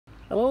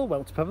Hello,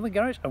 welcome to Pemberton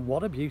Garage, and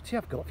what a beauty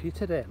I've got for you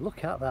today.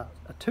 Look at that,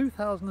 a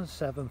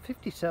 2007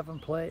 57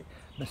 plate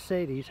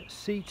Mercedes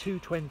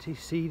C220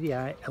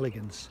 CDI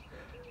Elegance.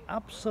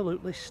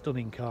 Absolutely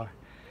stunning car.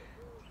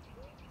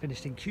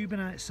 Finished in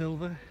Cubanite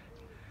silver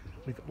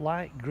with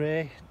light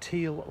grey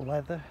teal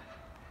leather.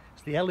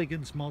 It's the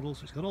Elegance model,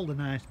 so it's got all the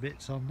nice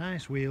bits on,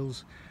 nice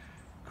wheels,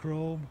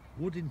 chrome,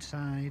 wood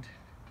inside.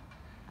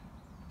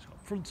 It's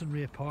got front and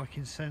rear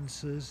parking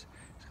sensors,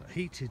 it's got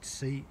heated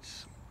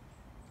seats.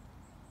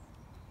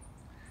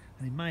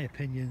 And in my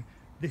opinion,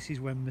 this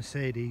is when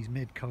Mercedes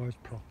made cars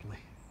properly.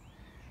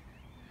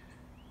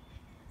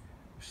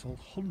 We've sold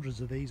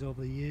hundreds of these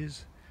over the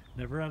years,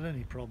 never had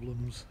any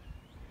problems.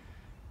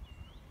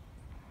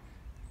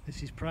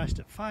 This is priced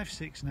at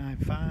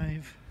 $5,695,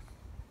 and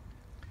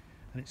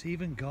it's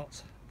even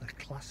got the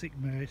classic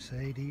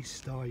Mercedes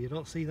star. You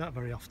don't see that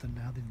very often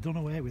now, they've done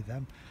away with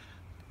them.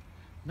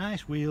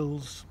 Nice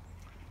wheels,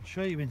 I'll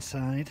show you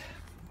inside.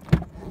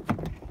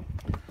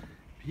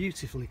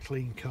 Beautifully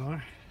clean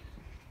car.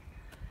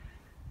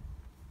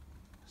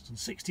 It's done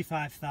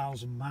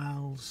 65,000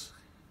 miles,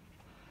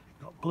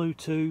 got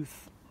Bluetooth.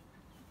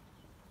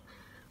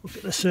 Look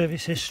at the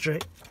service history.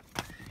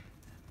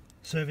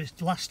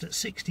 Serviced last at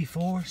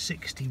 64,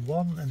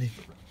 61, and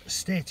they've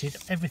stated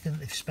everything that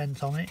they've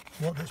spent on it,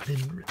 what that's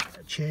been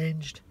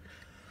changed.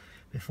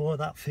 Before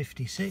that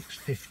 56,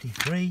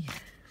 53,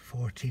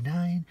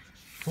 49,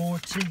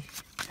 40,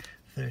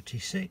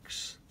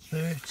 36,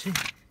 30,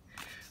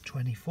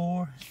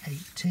 24,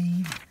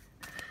 18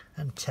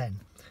 and 10.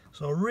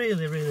 So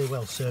really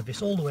well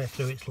serviced all the way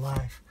through its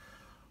life.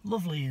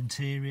 Lovely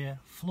interior,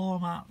 floor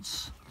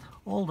mats,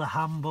 all the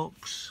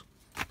handbooks,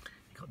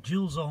 got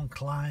dual zone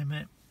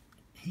climate,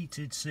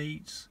 heated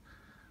seats,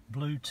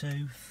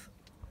 Bluetooth,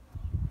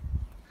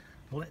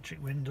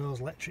 electric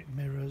windows, electric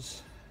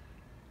mirrors.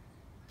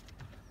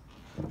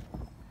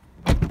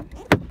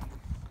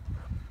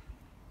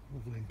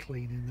 Lovely and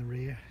clean in the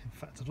rear. In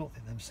fact, I don't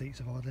think them seats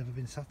have ever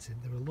been sat in.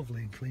 They were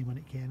lovely and clean when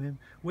it came in.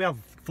 We have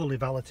fully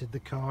valeted the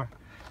car.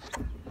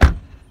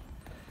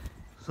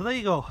 So there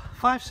you go,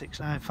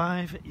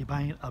 $5,695, you're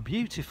buying a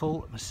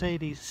beautiful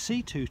Mercedes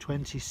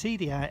C220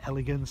 CDI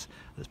Elegance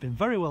that's been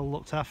very well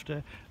looked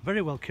after,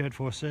 very well cared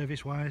for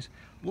service wise,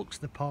 looks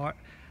the part,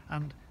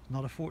 and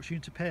not a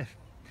fortune to pay.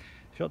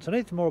 If you want to know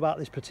anything more about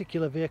this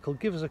particular vehicle,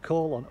 give us a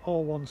call on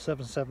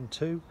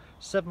 01772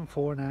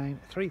 749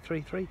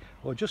 333,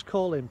 or just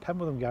call in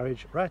Pemberton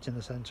Garage, right in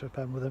the centre of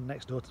Pemberton,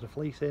 next door to the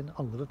Fleece Inn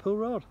on Liverpool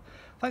Road.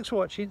 Thanks for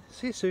watching,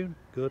 see you soon,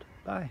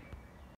 goodbye.